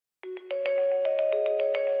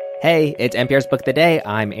Hey, it's NPR's Book of the Day.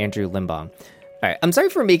 I'm Andrew Limbaum. All right, I'm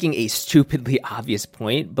sorry for making a stupidly obvious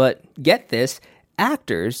point, but get this,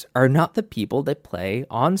 actors are not the people that play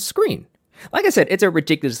on screen. Like I said, it's a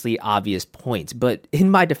ridiculously obvious point, but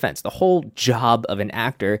in my defense, the whole job of an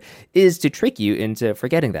actor is to trick you into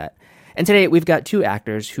forgetting that. And today we've got two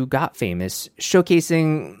actors who got famous,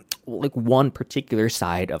 showcasing like one particular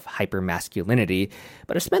side of hypermasculinity,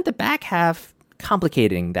 but have spent the back half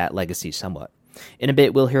complicating that legacy somewhat. In a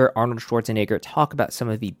bit, we'll hear Arnold Schwarzenegger talk about some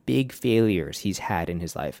of the big failures he's had in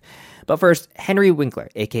his life. But first, Henry Winkler,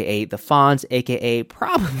 a.k.a. the Fonz, a.k.a.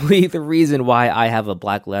 probably the reason why I have a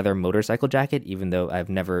black leather motorcycle jacket, even though I've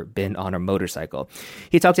never been on a motorcycle.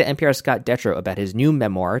 He talked to NPR's Scott Detrow about his new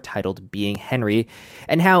memoir titled Being Henry,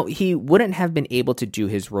 and how he wouldn't have been able to do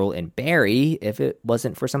his role in Barry if it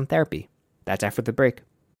wasn't for some therapy. That's after the break.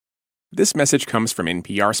 This message comes from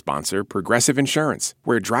NPR sponsor Progressive Insurance,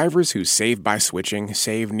 where drivers who save by switching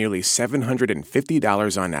save nearly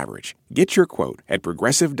 $750 on average. Get your quote at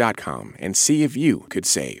Progressive.com and see if you could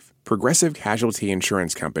save. Progressive Casualty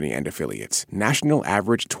Insurance Company and Affiliates. National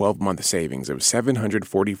average 12-month savings of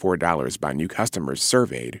 $744 by new customers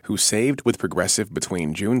surveyed who saved with Progressive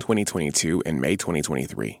between June 2022 and May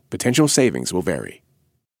 2023. Potential savings will vary.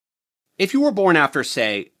 If you were born after,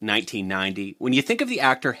 say, 1990, when you think of the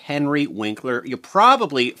actor Henry Winkler, you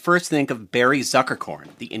probably first think of Barry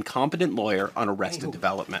Zuckerkorn, the incompetent lawyer on Arrested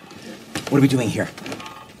Development. What are we doing here?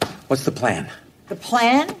 What's the plan? The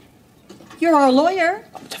plan? You're our lawyer.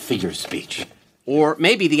 It's a figure of speech. Or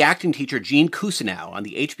maybe the acting teacher Gene Cousineau on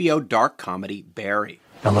the HBO dark comedy Barry.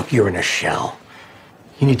 Now look, you're in a shell.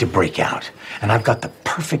 You need to break out, and I've got the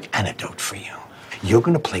perfect antidote for you. You're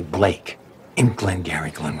going to play Blake in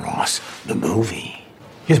Glengarry Glen Ross, the movie.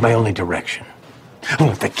 Here's my only direction.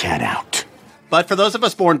 Let the cat out. But for those of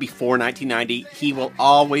us born before 1990, he will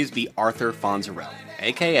always be Arthur Fonzarelli,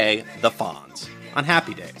 a.k.a. the Fonz, on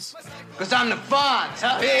Happy Days. Because I'm the Fonz,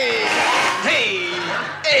 huh? Hey, hey,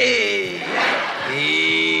 hey,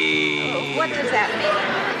 hey. What does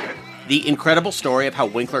that mean? The incredible story of how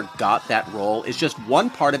Winkler got that role is just one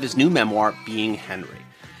part of his new memoir, Being Henry.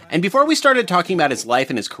 And before we started talking about his life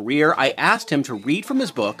and his career, I asked him to read from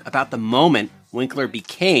his book about the moment Winkler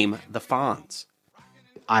became the Fonz.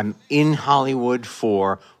 I'm in Hollywood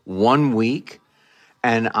for 1 week,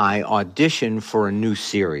 and I auditioned for a new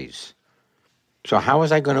series. So how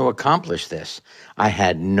was I going to accomplish this? I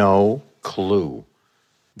had no clue.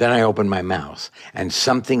 Then I opened my mouth, and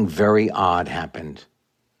something very odd happened.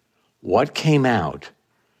 What came out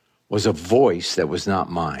was a voice that was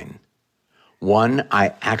not mine. One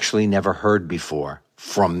I actually never heard before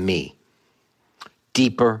from me.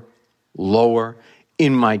 Deeper, lower,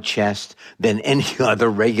 in my chest than any other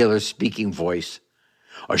regular speaking voice.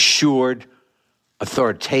 Assured,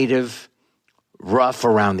 authoritative, rough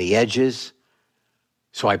around the edges.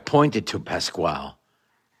 So I pointed to Pasquale.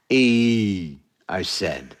 I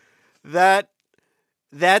said. That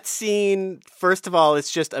scene, first of all,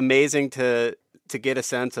 it's just amazing to get a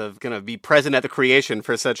sense of going to be present at the creation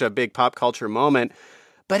for such a big pop culture moment.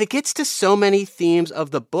 But it gets to so many themes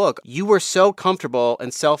of the book. You were so comfortable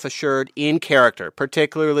and self-assured in character,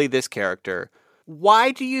 particularly this character.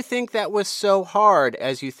 Why do you think that was so hard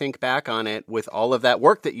as you think back on it with all of that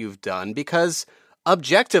work that you've done? Because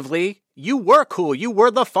objectively, you were cool. You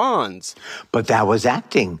were the Fonz. But that was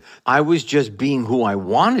acting. I was just being who I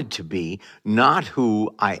wanted to be, not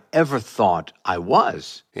who I ever thought I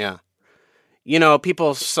was. Yeah. You know,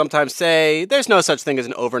 people sometimes say there's no such thing as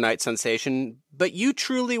an overnight sensation, but you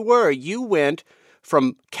truly were. You went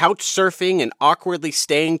from couch surfing and awkwardly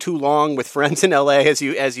staying too long with friends in LA as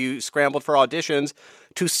you scrambled for auditions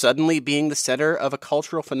to suddenly being the center of a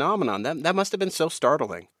cultural phenomenon. That must have been so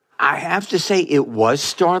startling. I have to say it was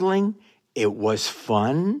startling. It was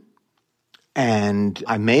fun. And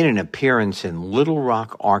I made an appearance in Little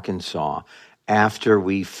Rock, Arkansas. After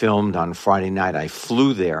we filmed on Friday night, I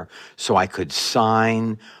flew there so I could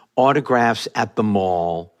sign autographs at the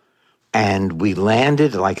mall. And we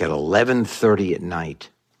landed like at 11:30 at night.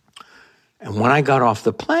 And when I got off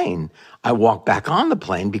the plane, I walked back on the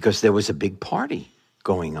plane because there was a big party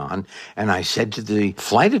going on. And I said to the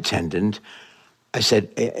flight attendant, I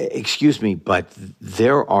said, excuse me, but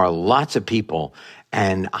there are lots of people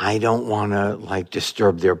and I don't want to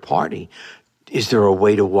disturb their party. Is there a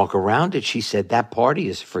way to walk around it? She said, that party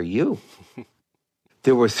is for you.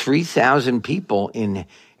 There were 3,000 people in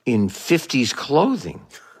 50s clothing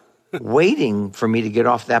waiting for me to get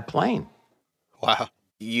off that plane. Wow.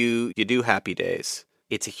 You do Happy Days.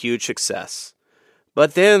 It's a huge success.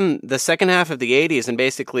 But then the second half of the 80s and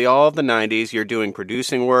basically all of the 90s, you're doing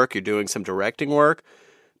producing work, you're doing some directing work.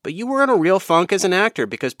 But you were in a real funk as an actor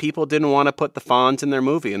because people didn't want to put the Fonz in their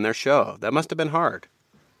movie, in their show. That must have been hard.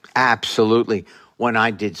 Absolutely. When I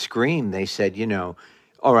did Scream, they said,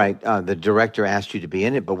 all right, the director asked you to be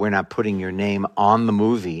in it, but we're not putting your name on the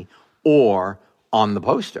movie or on the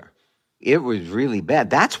poster. It was really bad.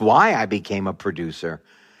 That's why I became a producer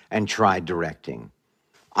and tried directing.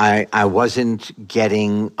 I wasn't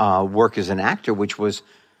getting work as an actor, which was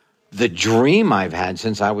the dream I've had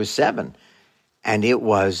since I was 7. And it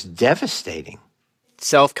was devastating.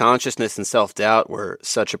 Self-consciousness and self-doubt were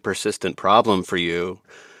such a persistent problem for you.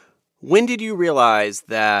 When did you realize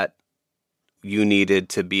that you needed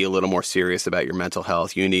to be a little more serious about your mental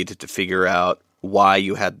health? You needed to figure out why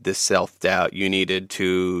you had this self-doubt. You needed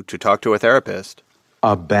to talk to a therapist.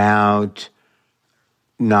 About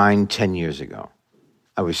 9-10 years ago.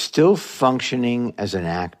 I was still functioning as an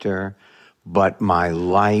actor, but my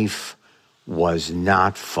life was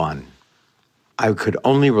not fun. I could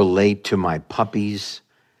only relate to my puppies,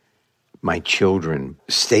 my children.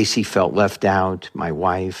 Stacy felt left out, my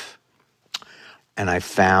wife. And I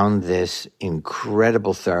found this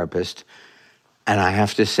incredible therapist. And I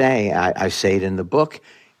have to say, I say it in the book,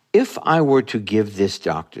 if I were to give this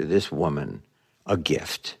doctor, this woman, a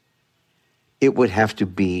gift, it would have to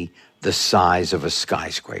be the size of a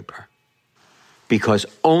skyscraper. Because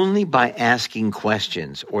only by asking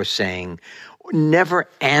questions or saying, never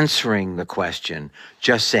answering the question,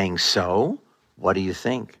 just saying, so, what do you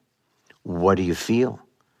think? What do you feel?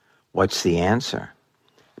 What's the answer?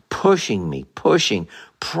 Pushing me,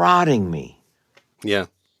 prodding me. Yeah.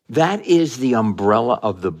 That is the umbrella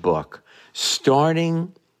of the book.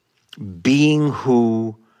 Starting being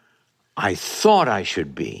who I thought I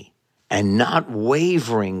should be and not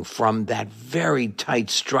wavering from that very tight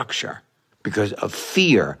structure because of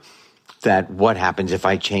fear that what happens if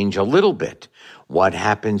I change a little bit? What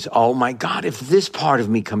happens, oh my God, if this part of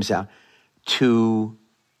me comes out, to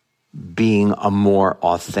being a more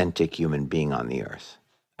authentic human being on the earth.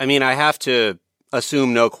 I mean, I have to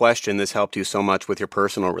assume, no question, this helped you so much with your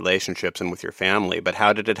personal relationships and with your family, but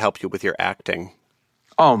how did it help you with your acting?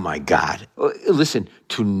 Oh my God. Listen,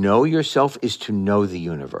 to know yourself is to know the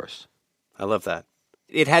universe. I love that.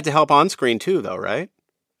 It had to help on screen too, though, right?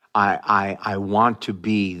 I want to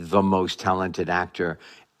be the most talented actor.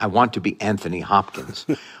 I want to be Anthony Hopkins,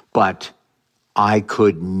 but I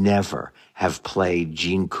could never have played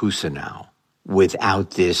Gene Cousineau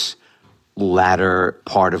without this latter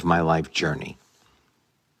part of my life journey.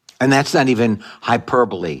 And that's not even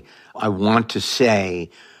hyperbole. I want to say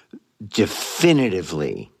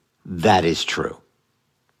definitively that is true.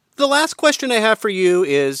 The last question I have for you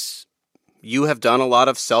is, you have done a lot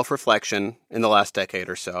of self-reflection in the last decade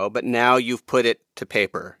or so, but now you've put it to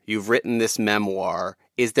paper. You've written this memoir.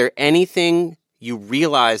 Is there anything you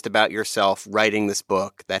realized about yourself writing this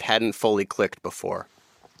book that hadn't fully clicked before?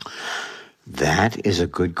 That is a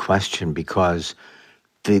good question, because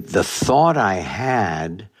the thought I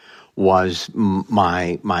had was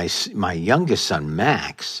my youngest son,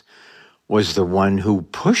 Max, was the one who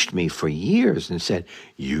pushed me for years and said,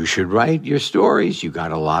 you should write your stories. You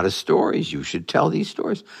got a lot of stories. You should tell these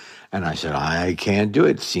stories. And I said, I can't do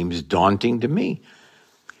it. It seems daunting to me.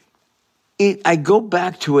 I go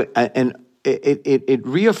back to it, and it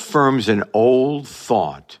reaffirms an old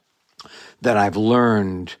thought that I've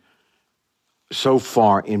learned so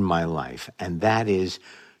far in my life, and that is,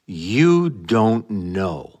 you don't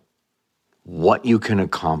know what you can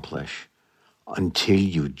accomplish until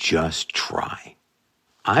you just try.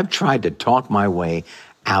 I've tried to talk my way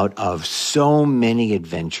out of so many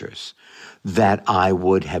adventures that I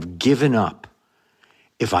would have given up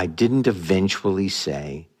if I didn't eventually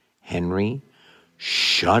say, Henry,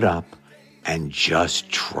 shut up and just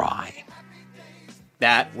try.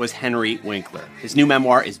 That was Henry Winkler. His new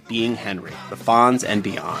memoir is Being Henry, The Fonz and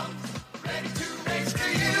Beyond.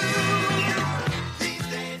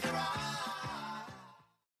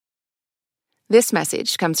 This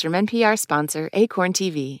message comes from NPR sponsor Acorn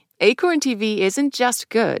TV. Acorn TV isn't just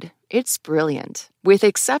good, it's brilliant. With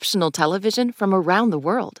exceptional television from around the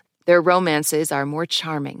world. Their romances are more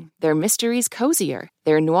charming, their mysteries cozier,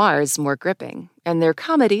 their noirs more gripping, and their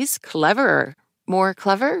comedies cleverer. More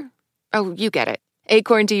clever? Oh, you get it.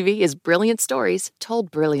 Acorn TV is brilliant stories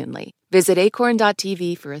told brilliantly. Visit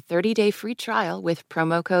acorn.tv for a 30-day free trial with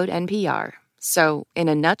promo code NPR. So, in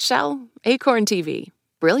a nutshell, Acorn TV.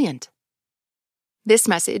 Brilliant. This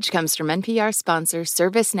message comes from NPR sponsor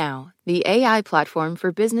ServiceNow, the AI platform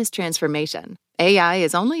for business transformation. AI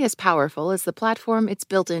is only as powerful as the platform it's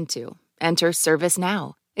built into. Enter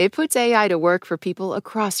ServiceNow. It puts AI to work for people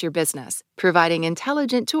across your business, providing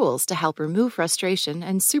intelligent tools to help remove frustration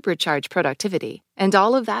and supercharge productivity. And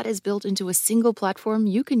all of that is built into a single platform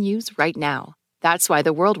you can use right now. That's why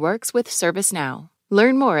the world works with ServiceNow.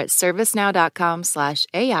 Learn more at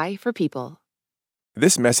servicenow.com/AI for people.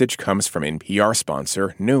 This message comes from NPR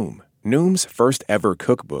sponsor Noom. Noom's first ever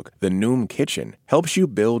cookbook, The Noom Kitchen, helps you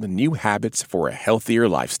build new habits for a healthier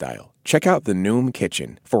lifestyle. Check out The Noom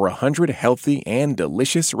Kitchen for 100 healthy and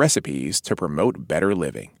delicious recipes to promote better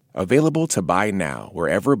living. Available to buy now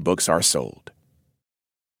wherever books are sold.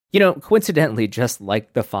 You know, coincidentally, just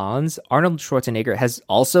like the Fonz, Arnold Schwarzenegger has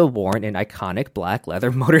also worn an iconic black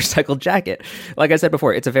leather motorcycle jacket. Like I said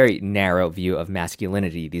before, it's a very narrow view of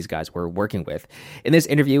masculinity these guys were working with. In this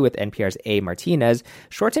interview with NPR's A. Martinez,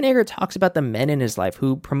 Schwarzenegger talks about the men in his life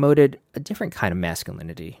who promoted a different kind of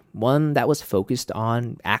masculinity, one that was focused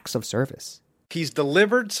on acts of service. He's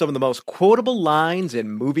delivered some of the most quotable lines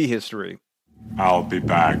in movie history. I'll be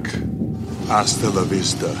back. Hasta la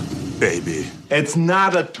vista, baby. It's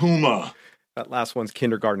not a tumor. That last one's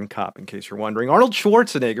Kindergarten Cop, in case you're wondering. Arnold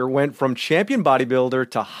Schwarzenegger went from champion bodybuilder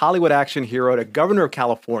to Hollywood action hero to governor of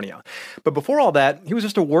California. But before all that, he was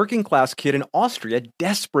just a working-class kid in Austria,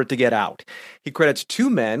 desperate to get out. He credits two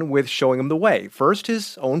men with showing him the way. First,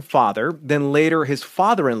 his own father, then later his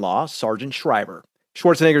father-in-law, Sergeant Schreiber.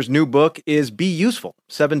 Schwarzenegger's new book is Be Useful,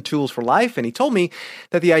 7 Tools for Life, and he told me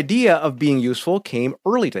that the idea of being useful came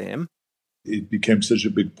early to him. It became such a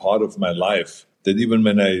big part of my life that even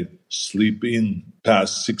when I sleep in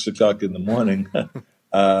past 6 o'clock in the morning,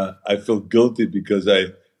 I feel guilty because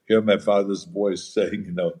I hear my father's voice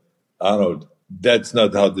saying, Arnold, that's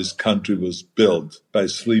not how this country was built, by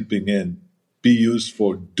sleeping in. Be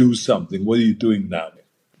useful, do something. What are you doing now?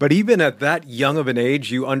 But even at that young of an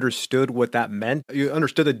age, you understood what that meant? You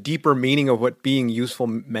understood the deeper meaning of what being useful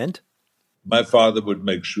meant? My father would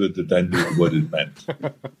make sure that I knew what it meant.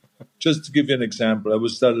 Just to give you an example, I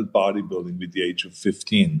started bodybuilding with the age of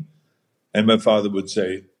 15. And my father would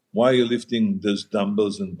say, why are you lifting those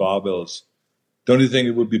dumbbells and barbells? Don't you think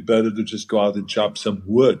it would be better to just go out and chop some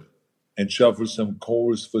wood and shovel some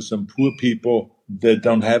coals for some poor people that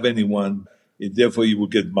don't have anyone? And therefore, you will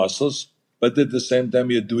get muscles. But at the same time,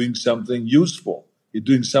 you're doing something useful. You're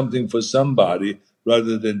doing something for somebody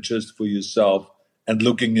rather than just for yourself and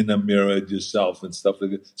looking in the mirror at yourself and stuff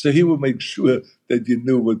like that. So he would make sure that you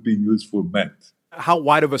knew what being useful meant. How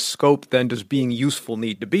wide of a scope, then, does being useful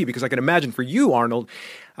need to be? Because I can imagine for you, Arnold,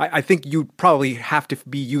 I think you'd probably have to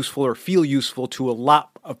be useful or feel useful to a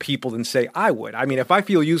lot of people than, say, I would. I mean, if I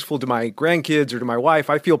feel useful to my grandkids or to my wife,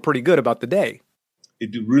 I feel pretty good about the day.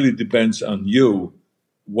 It really depends on you.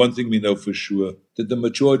 One thing we know for sure, that the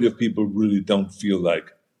majority of people really don't feel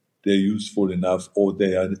like they're useful enough or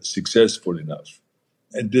they are successful enough.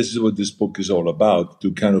 And this is what this book is all about,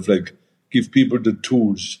 to kind of like give people the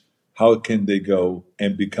tools. How can they go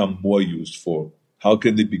and become more useful? How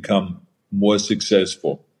can they become more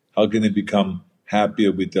successful? How can they become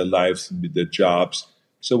happier with their lives and with their jobs?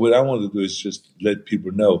 So what I want to do is just let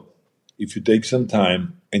people know, if you take some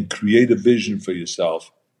time and create a vision for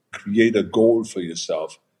yourself, create a goal for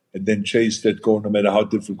yourself, and then chase that goal no matter how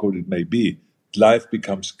difficult it may be, life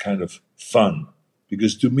becomes kind of fun.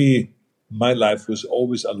 Because to me, my life was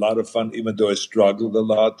always a lot of fun, even though I struggled a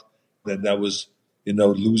lot. Then I was,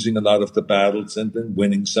 losing a lot of the battles and then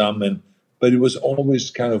winning some. But it was always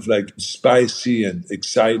kind of like spicy and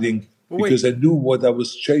exciting because I knew what I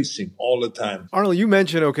was chasing all the time. Arnold, you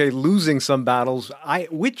mentioned, losing some battles.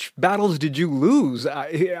 Which battles did you lose?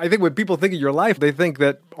 I think when people think of your life, they think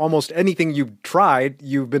that almost anything you've tried,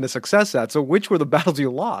 you've been a success at. So which were the battles you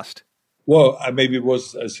lost? Well, I maybe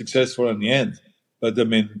was successful in the end. But I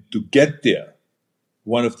mean, to get there,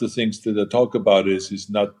 one of the things that I talk about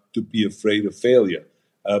is not to be afraid of failure,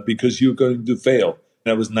 because you're going to fail.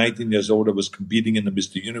 When I was 19 years old, I was competing in the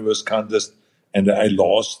Mr. Universe contest, and I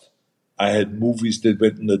lost. I had movies that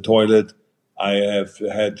went in the toilet. I have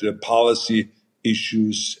had policy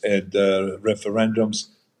issues and referendums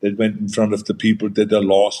that went in front of the people that I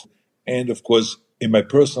lost. And of course, in my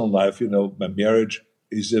personal life, my marriage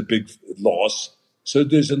is a big loss. So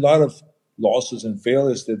there's a lot of losses and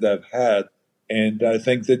failures that I've had. And I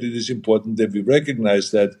think that it is important that we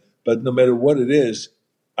recognize that. But no matter what it is,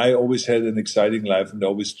 I always had an exciting life and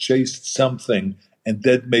always chased something. And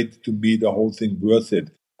that made, to me, the whole thing worth it.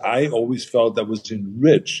 I always felt I was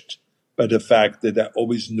enriched by the fact that I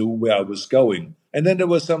always knew where I was going. And then there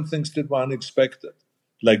were some things that were unexpected.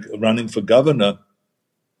 Like running for governor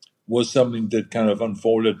was something that kind of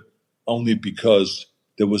unfolded only because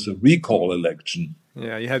there was a recall election.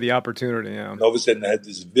 Yeah, you had the opportunity, yeah. And all of a sudden I had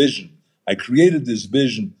this vision. I created this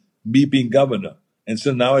vision, me being governor. And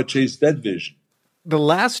so now I chase that vision. The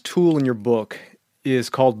last tool in your book is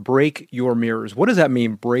called Break Your Mirrors. What does that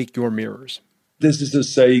mean, break your mirrors? This is a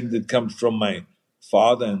saying that comes from my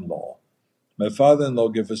father-in-law. My father-in-law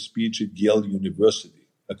gave a speech at Yale University,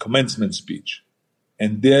 a commencement speech.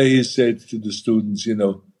 And there he said to the students,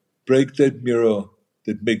 break that mirror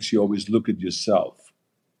that makes you always look at yourself.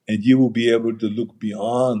 And you will be able to look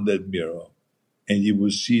beyond that mirror, and you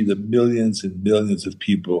will see the millions and millions of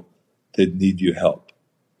people that need your help.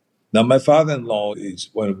 Now, my father-in-law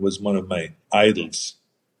was one of my idols.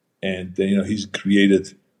 And, he's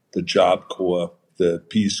created the Job Corps, the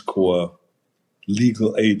Peace Corps,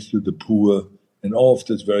 legal aid to the poor, and all of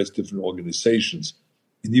those various different organizations.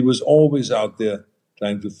 And he was always out there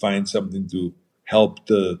trying to find something to help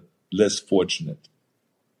the less fortunate.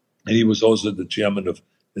 And he was also the chairman of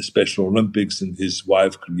the Special Olympics, and his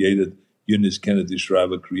wife Eunice Kennedy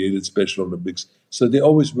Shriver created Special Olympics. So they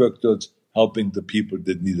always worked towards helping the people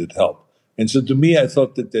that needed help. And so to me, I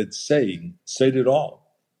thought that saying said it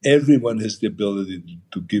all. Everyone has the ability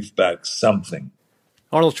to give back something.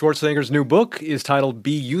 Arnold Schwarzenegger's new book is titled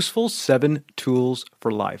Be Useful, 7 Tools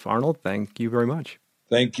for Life. Arnold, thank you very much.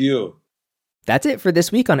 Thank you. That's it for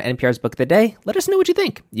this week on NPR's Book of the Day. Let us know what you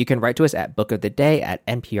think. You can write to us at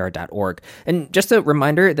bookoftheday@npr.org. And just a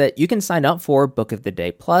reminder that you can sign up for Book of the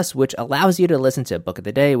Day Plus, which allows you to listen to Book of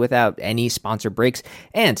the Day without any sponsor breaks,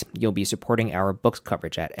 and you'll be supporting our books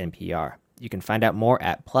coverage at NPR. You can find out more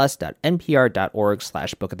at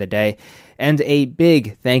plus.npr.org/book of the day. And a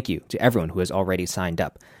big thank you to everyone who has already signed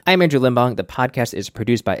up. I'm Andrew Limbong. The podcast is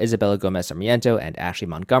produced by Isabella Gomez-Sarmiento and Ashley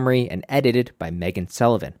Montgomery and edited by Megan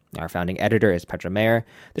Sullivan. Our founding editor is Petra Mayer.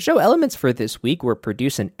 The show elements for this week were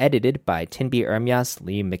produced and edited by Tinby Ermias,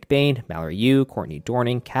 Liam McBain, Mallory Yu, Courtney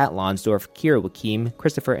Dorning, Kat Lonsdorf, Kira Wakim,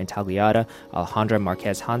 Christopher Intagliata, Alejandra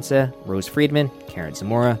Marquez Hanse, Rose Friedman, Karen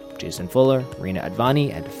Zamora, Jason Fuller, Rena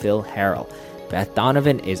Advani, and Phil Harrell. Beth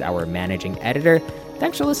Donovan is our managing editor.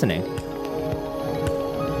 Thanks for listening.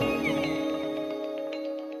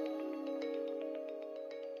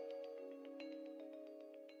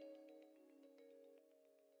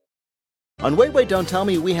 On Wait, Wait, Don't Tell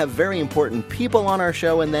Me, we have very important people on our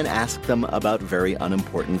show and then ask them about very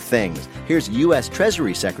unimportant things. Here's U.S.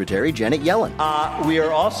 Treasury Secretary Janet Yellen. We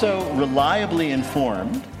are also reliably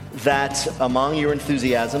informed that among your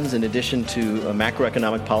enthusiasms, in addition to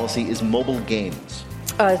macroeconomic policy, is mobile games.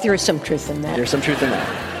 There is some truth in that. There's some truth in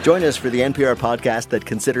that. Join us for the NPR podcast that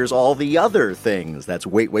considers all the other things. That's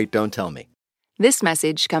Wait, Wait, Don't Tell Me. This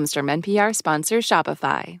message comes from NPR sponsor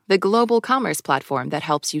Shopify, the global commerce platform that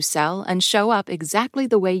helps you sell and show up exactly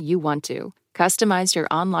the way you want to. Customize your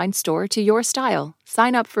online store to your style.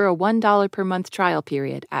 Sign up for a $1 per month trial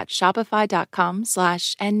period at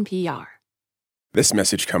shopify.com/NPR. This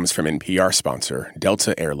message comes from NPR sponsor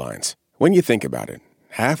Delta Airlines. When you think about it,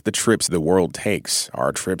 half the trips the world takes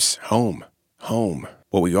are trips home. Home.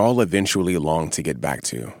 What we all eventually long to get back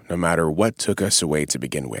to, no matter what took us away to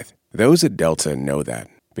begin with. Those at Delta know that,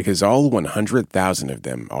 because all 100,000 of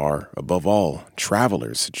them are, above all,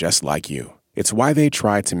 travelers just like you. It's why they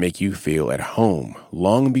try to make you feel at home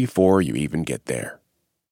long before you even get there.